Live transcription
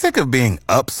Sick of being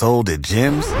upsold at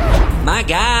gyms? My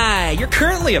guy, you're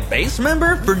currently a base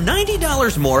member? For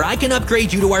 $90 more, I can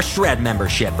upgrade you to our Shred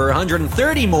membership. For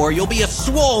 $130 more, you'll be a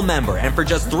Swole member. And for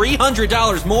just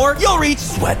 $300 more, you'll reach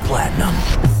Sweat Platinum.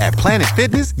 At Planet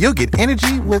Fitness, you'll get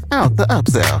energy without the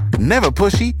upsell. Never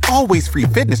pushy, always free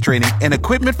fitness training and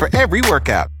equipment for every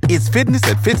workout. It's fitness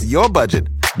that fits your budget.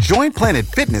 Join Planet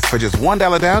Fitness for just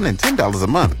 $1 down and $10 a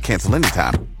month. Cancel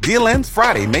anytime. Deal ends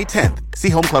Friday, May 10th. See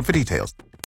Home Club for details.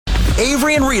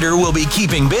 Avery and Reader will be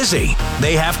keeping busy.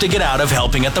 They have to get out of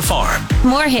helping at the farm.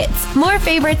 More hits, more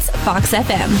favorites, Fox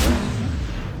FM.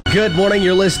 Good morning,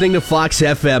 you're listening to Fox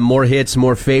FM. More hits,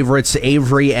 more favorites.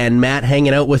 Avery and Matt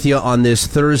hanging out with you on this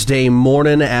Thursday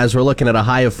morning as we're looking at a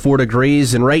high of 4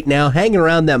 degrees. And right now, hanging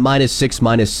around that -6,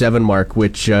 -7 mark,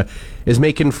 which is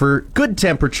making for good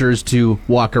temperatures to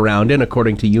walk around in,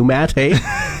 according to you, Matt, hey?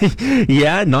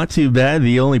 Yeah, not too bad.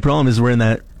 The only problem is we're in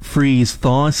that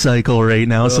freeze-thaw cycle right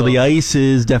now, so the ice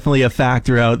is definitely a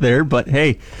factor out there. But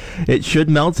hey, it should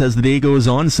melt as the day goes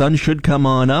on. Sun should come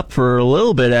on up for a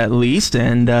little bit at least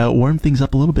and warm things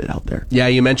up a little bit out there. Yeah,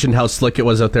 you mentioned how slick it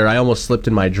was out there. I almost slipped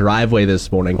in my driveway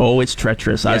this morning. Oh, it's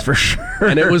treacherous, that's for sure.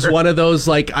 And it was one of those,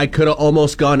 like, I could have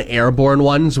almost gone airborne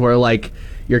ones where, like,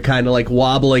 you're kind of like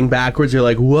wobbling backwards. You're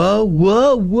like, whoa,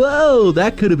 whoa, whoa.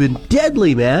 That could have been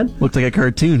deadly, man. Looked like a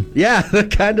cartoon. Yeah,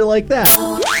 kind of like that.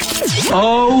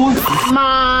 Oh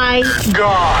my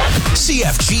God.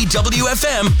 CFG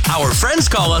WFM. Our friends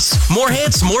call us more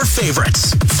hits, more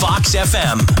favorites. Fox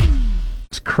FM.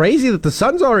 It's crazy that the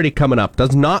sun's already coming up.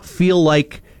 Does not feel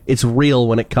like it's real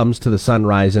when it comes to the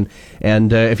sunrise. And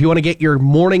if you want to get your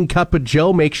morning cup of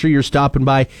joe, make sure you're stopping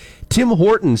by Tim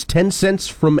Hortons. 10 cents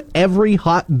from every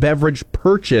hot beverage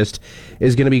purchased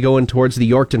is going to be going towards the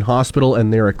Yorkton Hospital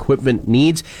and their equipment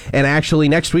needs. And actually,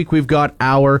 next week we've got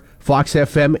our Fox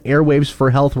FM Airwaves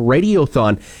for Health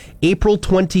Radiothon, April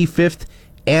 25th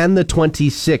and the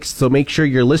 26th. So make sure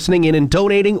you're listening in and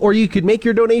donating, or you could make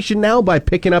your donation now by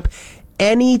picking up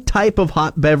any type of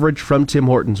hot beverage from Tim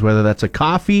Hortons, whether that's a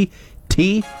coffee,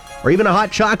 tea, or even a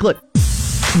hot chocolate.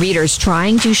 Reader's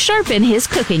trying to sharpen his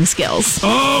cooking skills.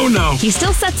 Oh no. He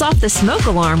still sets off the smoke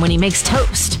alarm when he makes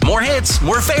toast. More hits,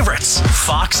 more favorites.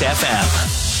 Fox FM.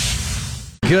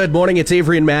 Good morning, it's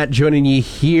Avery and Matt joining you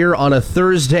here on a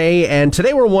Thursday, and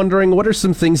today we're wondering what are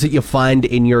some things that you find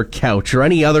in your couch or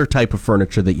any other type of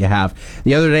furniture that you have.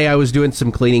 The other day I was doing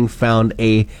some cleaning, found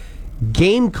a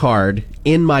game card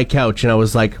in my couch, and I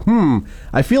was like,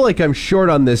 I feel like I'm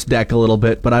short on this deck a little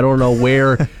bit, but I don't know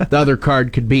where the other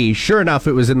card could be. Sure enough,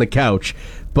 it was in the couch,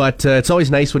 but it's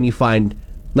always nice when you find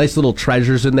nice little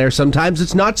treasures in there. Sometimes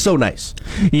it's not so nice.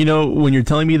 You know, when you're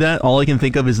telling me that, all I can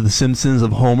think of is The Simpsons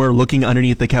of Homer looking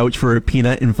underneath the couch for a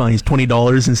peanut and finds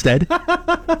 $20 instead.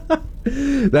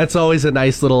 That's always a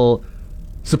nice little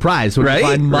surprise when you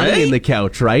find money in the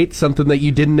couch, right? Something that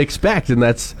you didn't expect, and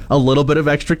that's a little bit of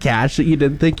extra cash that you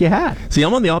didn't think you had. See,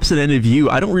 I'm on the opposite end of you.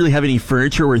 I don't really have any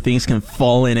furniture where things can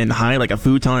fall in and hide. Like a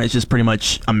futon is just pretty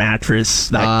much a mattress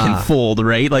that can fold,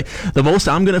 right? Like, the most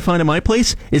I'm going to find in my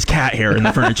place is cat hair in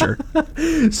the furniture.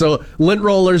 So, lint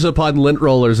rollers upon lint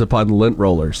rollers upon lint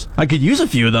rollers. I could use a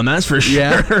few of them, that's for sure.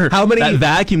 Yeah. How many? That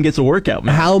vacuum gets a workout,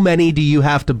 man. How many do you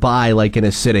have to buy, like, in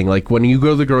a sitting? Like, when you go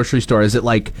to the grocery store, is it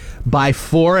like, buy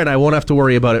 4 and I won't have to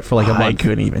worry about it for like a month? I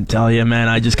couldn't even tell you, man.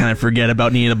 I just kind of forget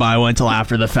about needing to buy one until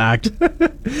after the fact.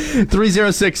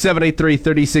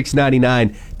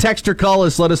 306-783-3699. Text or call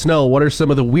us. Let us know what are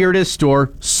some of the weirdest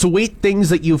or sweet things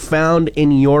that you found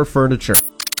in your furniture.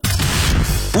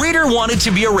 Reader wanted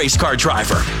to be a race car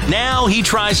driver. Now he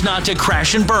tries not to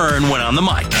crash and burn when on the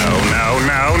mic. No.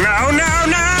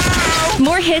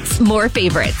 More hits, more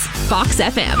favorites. Fox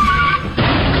FM.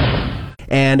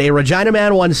 And a Regina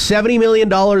man won $70 million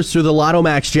through the Lotto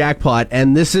Max jackpot.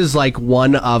 And this is like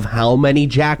one of how many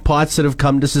jackpots that have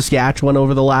come to Saskatchewan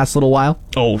over the last little while?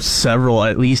 Oh, several.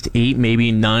 At least 8,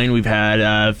 maybe 9. We've had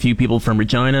a few people from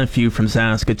Regina, a few from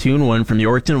Saskatoon, one from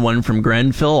Yorkton, one from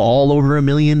Grenville, all over $1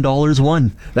 million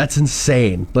won. That's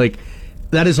insane. Like,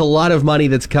 that is a lot of money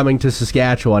that's coming to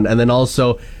Saskatchewan. And then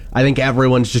also, I think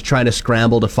everyone's just trying to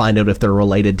scramble to find out if they're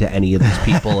related to any of these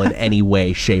people in any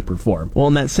way, shape, or form. Well,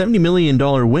 and that $70 million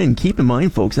win, keep in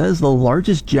mind, folks, that is the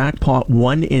largest jackpot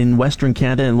won in Western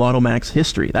Canada in Lotto Max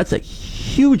history. That's a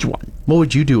huge one. What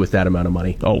would you do with that amount of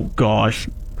money? Oh, gosh.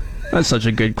 That's such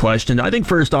a good question. I think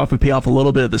first off, we pay off a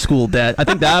little bit of the school debt. I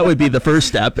think that would be the first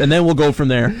step, and then we'll go from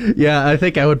there. Yeah, I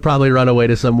think I would probably run away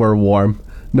to somewhere warm.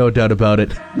 No doubt about it.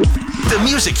 The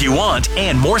music you want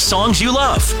and more songs you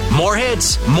love. More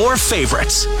hits, more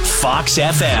favorites. Fox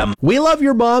FM. We love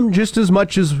your mom just as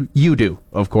much as you do,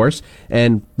 of course.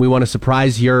 And we want to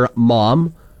surprise your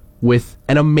mom with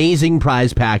an amazing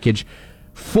prize package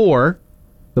for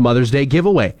the Mother's Day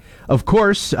giveaway. Of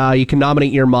course, you can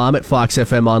nominate your mom at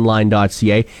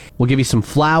foxfmonline.ca. We'll give you some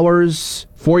flowers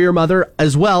for your mother,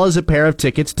 as well as a pair of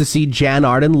tickets to see Jan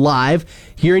Arden live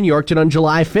here in Yorkton on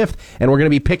July 5th. And we're going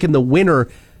to be picking the winner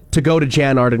to go to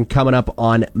Jan Arden coming up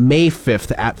on May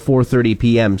 5th at 4:30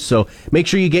 p.m. So make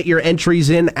sure you get your entries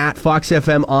in at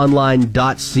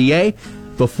foxfmonline.ca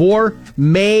before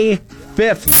May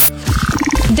 5th.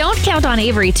 Don't count on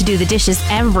Avery to do the dishes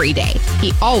every day.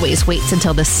 He always waits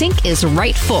until the sink is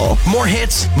right full. More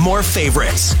hits, more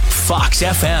favorites. Fox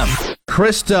FM.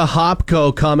 Krista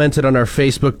Hopko commented on our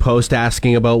Facebook post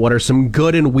asking about what are some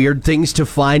good and weird things to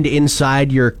find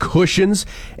inside your cushions.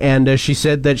 And she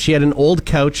said that she had an old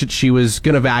couch that she was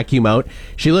going to vacuum out.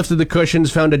 She lifted the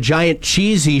cushions, found a giant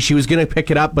cheesy. She was going to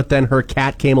pick it up, but then her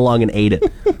cat came along and ate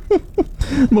it.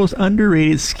 Most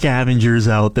underrated scavengers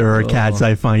out there are cats,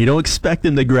 I find. You don't expect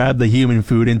them to grab the human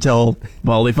food until,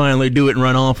 well, they finally do it and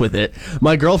run off with it.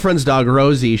 My girlfriend's dog,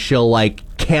 Rosie, she'll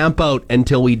camp out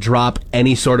until we drop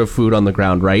any sort of food on the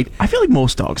ground, right? I feel like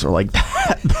most dogs are like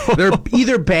that. They're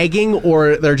either begging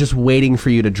or they're just waiting for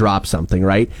you to drop something,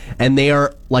 right? And they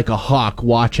are like a hawk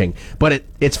watching. But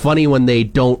it's funny when they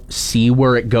don't see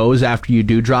where it goes after you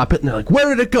do drop it, and they're like, where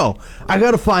did it go? I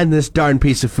gotta find this darn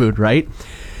piece of food, right?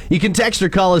 You can text or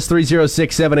call us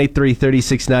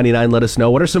 306-783-3699. Let us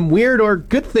know what are some weird or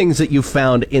good things that you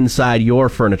found inside your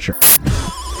furniture.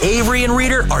 Avery and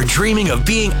Reader are dreaming of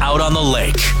being out on the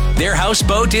lake. Their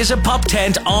houseboat is a pup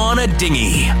tent on a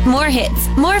dinghy. More hits,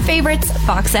 more favorites,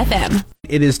 Fox FM.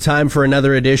 It is time for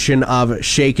another edition of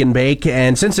Shake and Bake,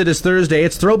 and since it is Thursday,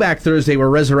 it's Throwback Thursday. We're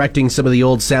resurrecting some of the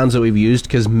old sounds that we've used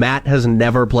because Matt has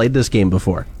never played this game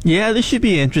before. Yeah, this should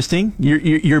be interesting.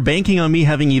 You're banking on me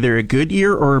having either a good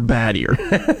ear or a bad ear.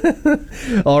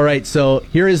 All right, so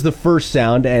here is the first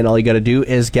sound, and all you got to do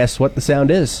is guess what the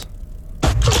sound is.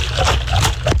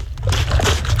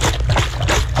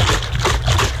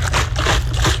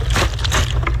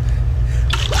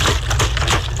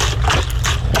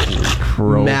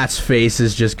 Matt's face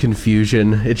is just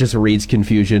confusion. It just reads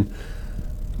confusion.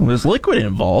 Well, there's liquid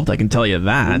involved, I can tell you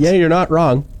that. Yeah, you're not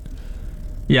wrong.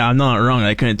 Yeah, I'm not wrong.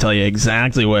 I couldn't tell you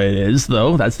exactly what it is,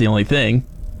 though. That's the only thing.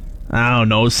 I don't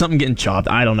know. Something getting chopped.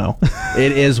 I don't know.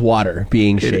 It is water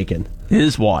being shaken. It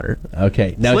is water.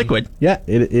 Okay. Now, it's liquid. Yeah,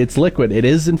 it's liquid. It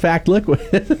is, in fact, liquid.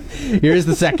 Here's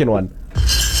the second one.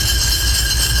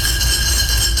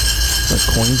 It's like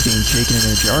coins being shaken in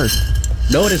a jar.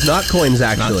 No, it is not coins,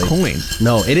 actually. Not coins.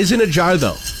 No, it is in a jar,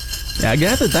 though. Yeah, I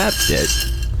gather that's it.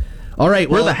 All right,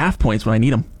 Where are the half points when I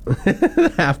need them?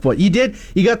 Half point. You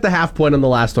got the half point on the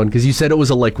last one because you said it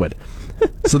was a liquid.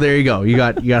 So there you go. You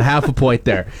got half a point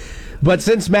there. But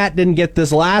since Matt didn't get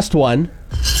this last one,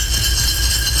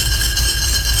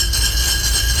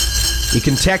 you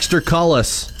can text or call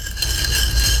us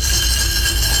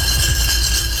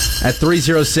at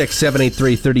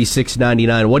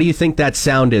 306-783-3699. What do you think that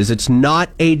sound is? It's not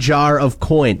a jar of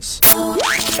coins.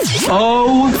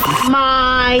 Oh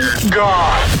my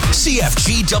God.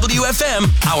 CFG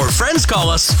WFM. Our friends call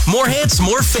us. More hits,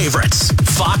 more favorites.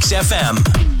 Fox FM.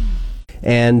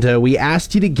 And we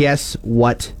asked you to guess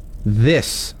what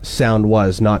this sound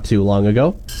was not too long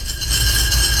ago.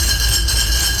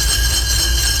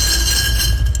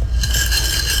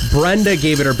 Brenda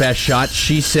gave it her best shot.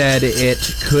 She said it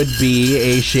could be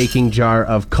a shaking jar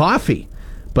of coffee,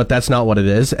 but that's not what it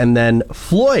is. And then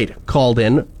Floyd called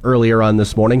in earlier on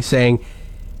this morning saying,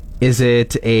 is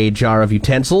it a jar of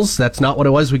utensils? That's not what it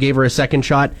was. We gave her a second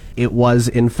shot. It was,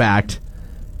 in fact,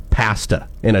 pasta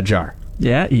in a jar.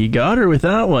 Yeah, you got her with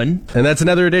that one. And that's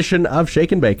another edition of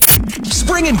Shake and Bake.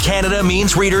 Spring in Canada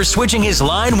means Reader switching his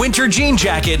line winter jean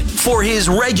jacket for his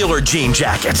regular jean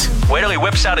jacket. Wait till he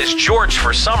whips out his George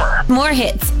for summer. More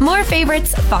hits, more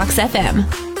favorites, Fox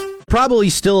FM. Probably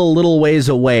still a little ways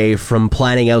away from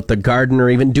planning out the garden or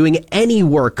even doing any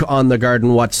work on the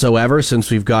garden whatsoever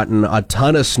since we've gotten a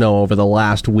ton of snow over the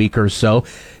last week or so.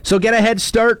 So get a head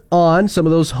start on some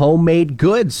of those homemade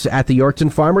goods at the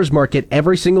Yorkton Farmers Market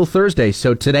every single Thursday.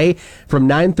 So today from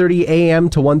 9:30 a.m.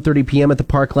 to 1:30 p.m. at the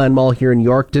Parkland Mall here in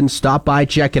Yorkton. Stop by,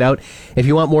 check it out. If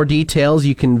you want more details,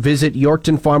 you can visit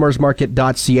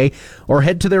yorktonfarmersmarket.ca or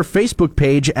head to their Facebook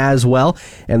page as well.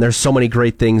 And there's so many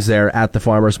great things there at the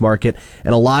Farmers Market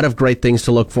and a lot of great things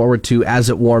to look forward to as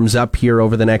it warms up here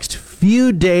over the next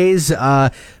few days.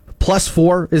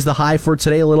 +4 is the high for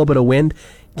today, a little bit of wind.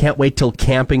 Can't wait till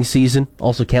camping season.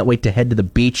 Also can't wait to head to the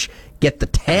beach, get the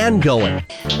tan going.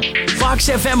 Fox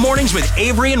FM mornings with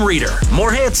Avery and Reader.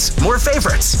 More hits, more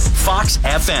favorites. Fox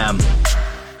FM.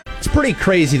 It's pretty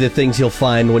crazy the things you'll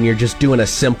find when you're just doing a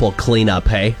simple cleanup,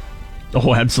 hey?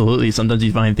 Oh, absolutely. Sometimes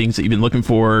you find things that you've been looking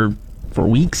for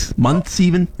weeks, months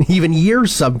even. Even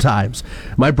years sometimes.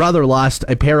 My brother lost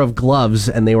a pair of gloves,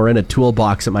 and they were in a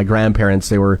toolbox at my grandparents'.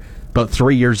 They were about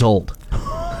 3 years old.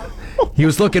 He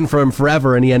was looking for them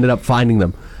forever, and he ended up finding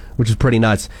them, which is pretty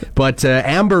nuts. But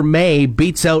Amber May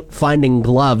beats out finding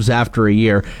gloves after a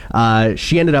year.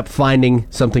 She ended up finding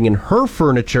something in her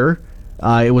furniture.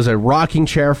 It was a rocking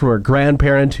chair from her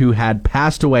grandparent who had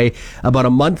passed away. About a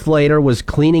month later, was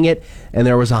cleaning it, and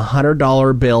there was a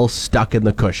 $100 bill stuck in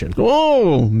the cushion.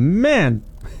 Oh, man.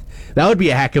 That would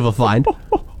be a heck of a find.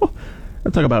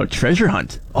 I'm talking about a treasure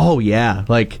hunt. Oh, yeah.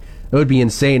 Like, it would be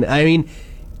insane. I mean,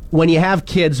 when you have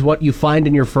kids, what you find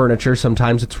in your furniture,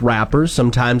 sometimes it's wrappers,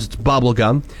 sometimes it's bubble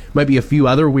gum. Might be a few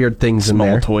other weird things in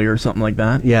there. Small toy or something like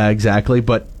that. Yeah, exactly.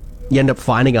 But you end up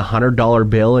finding a $100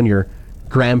 bill in your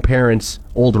grandparents'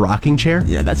 old rocking chair.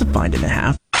 Yeah, that's a find and a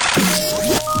half.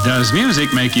 Does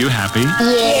music make you happy?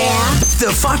 Yeah.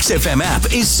 The Fox FM app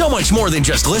is so much more than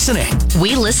just listening.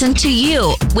 We listen to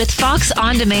you with Fox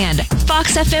On Demand,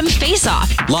 Fox FM Face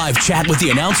Off. Live chat with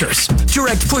the announcers,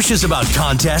 direct pushes about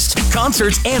contests,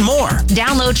 concerts, and more.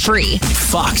 Download free.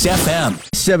 Fox FM.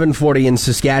 740 in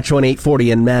Saskatchewan,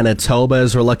 840 in Manitoba,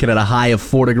 as we're looking at a high of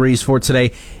 4 degrees for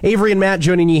today. Avery and Matt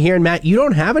joining you here. And Matt, you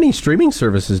don't have any streaming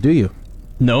services, do you?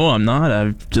 No, I'm not.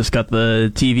 I've just got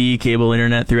the TV, cable,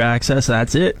 internet through Access.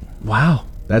 That's it. Wow,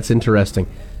 that's interesting.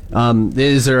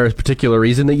 Is there a particular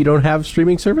reason that you don't have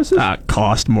streaming services?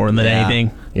 Cost more than anything.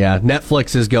 Yeah,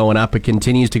 Netflix is going up. It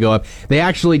continues to go up. They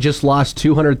actually just lost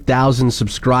 200,000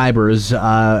 subscribers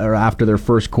after their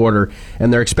first quarter,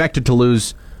 and they're expected to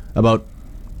lose about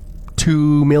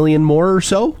 2 million more or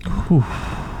so. Whew.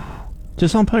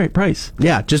 Just on price.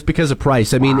 Yeah, just because of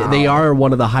price. I mean, they are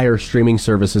one of the higher streaming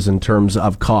services in terms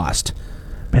of cost.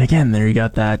 But again, there you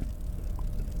got that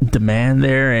demand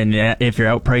there, and if you're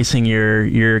outpricing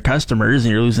your customers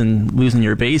and you're losing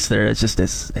your base there,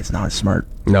 it's not a smart.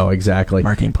 No, exactly.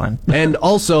 Marketing plan. And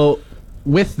also,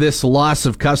 with this loss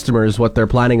of customers, what they're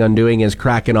planning on doing is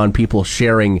cracking on people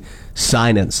sharing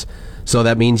sign-ins. So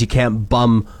that means you can't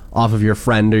bum off of your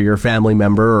friend or your family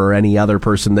member or any other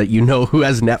person that you know who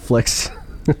has Netflix.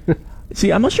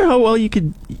 See, I'm not sure how well you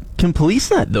can police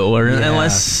that though,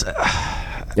 unless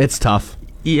it's tough.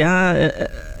 Yeah,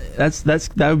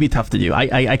 that would be tough to do.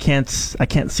 I can't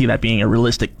see that being a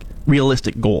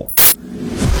realistic goal.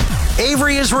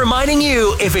 Avery is reminding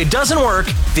you, if it doesn't work,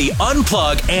 the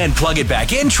unplug and plug it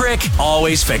back in trick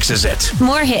always fixes it.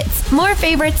 More hits, more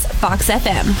favorites, Fox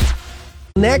FM.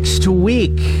 Next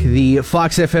week, the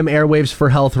Fox FM Airwaves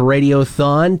for Health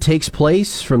Radiothon takes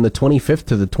place from the 25th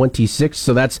to the 26th.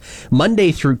 So that's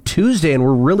Monday through Tuesday, and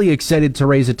we're really excited to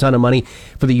raise a ton of money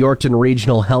for the Yorkton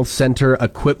Regional Health Center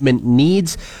equipment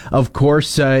needs. Of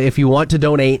course, if you want to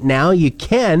donate now, you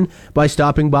can by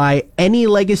stopping by any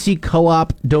Legacy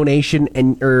Co-op donation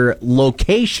or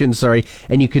location,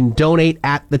 and you can donate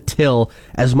at the till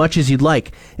as much as you'd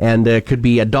like. And it could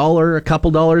be $1, a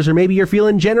couple dollars, or maybe you're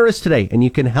feeling generous today, and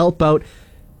you can help out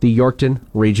the Yorkton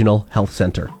Regional Health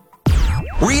Center.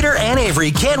 Reader and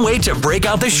Avery can't wait to break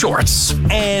out the shorts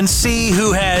and see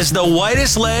who has the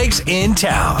whitest legs in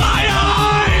town.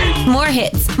 More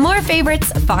hits, more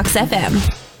favorites, Fox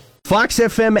FM. Fox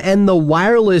FM and the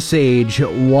wireless age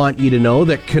want you to know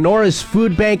that Kenora's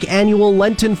Food Bank annual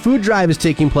Lenten food drive is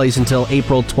taking place until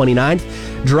April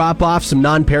 29th. Drop off some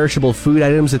non-perishable food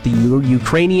items at the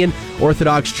Ukrainian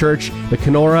Orthodox Church, the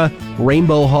Kenora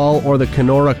Rainbow Hall, or the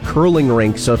Kenora Curling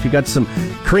Rink. So if you've got some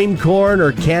creamed corn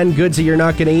or canned goods that you're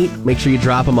not going to eat, make sure you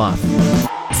drop them off.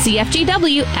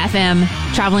 CFGW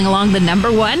FM. Traveling along the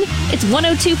number one, it's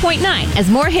 102.9. As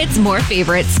more hits, more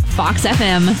favorites. Fox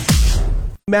FM.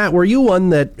 Matt, were you one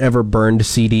that ever burned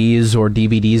CDs or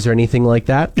DVDs or anything like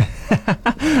that?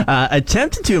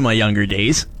 Attempted to in my younger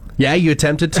days. Yeah, you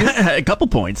attempted to? A couple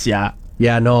points, yeah.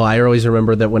 Yeah, no, I always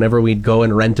remember that whenever we'd go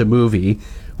and rent a movie,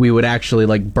 we would actually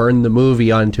burn the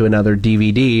movie onto another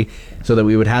DVD so that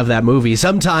we would have that movie.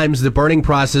 Sometimes the burning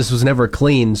process was never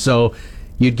clean, so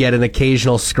you'd get an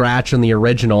occasional scratch on the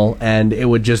original, and it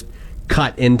would just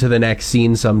cut into the next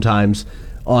scene sometimes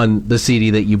on the CD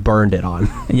that you burned it on.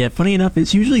 And yet, funny enough,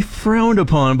 it's usually frowned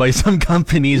upon by some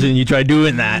companies when you try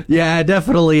doing that. Yeah, it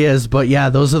definitely is. But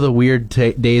yeah, those are the weird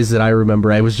days that I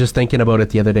remember. I was just thinking about it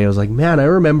the other day. I was like, man, I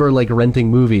remember renting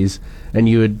movies, and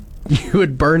you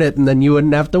would burn it, and then you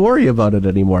wouldn't have to worry about it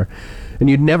anymore. And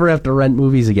you'd never have to rent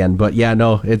movies again. But yeah,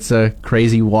 no, it's a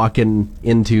crazy walking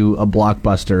into a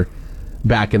Blockbuster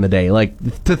back in the day.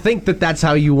 To think that that's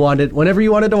how you wanted, whenever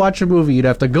you wanted to watch a movie, you'd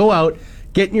have to go out,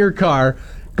 get in your car,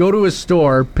 go to a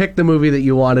store, pick the movie that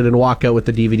you wanted, and walk out with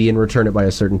the DVD and return it by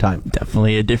a certain time.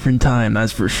 Definitely a different time,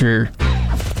 that's for sure.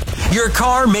 Your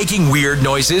car making weird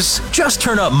noises? Just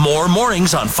turn up More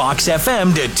Mornings on Fox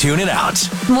FM to tune it out.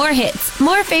 More hits,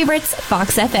 more favorites,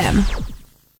 Fox FM.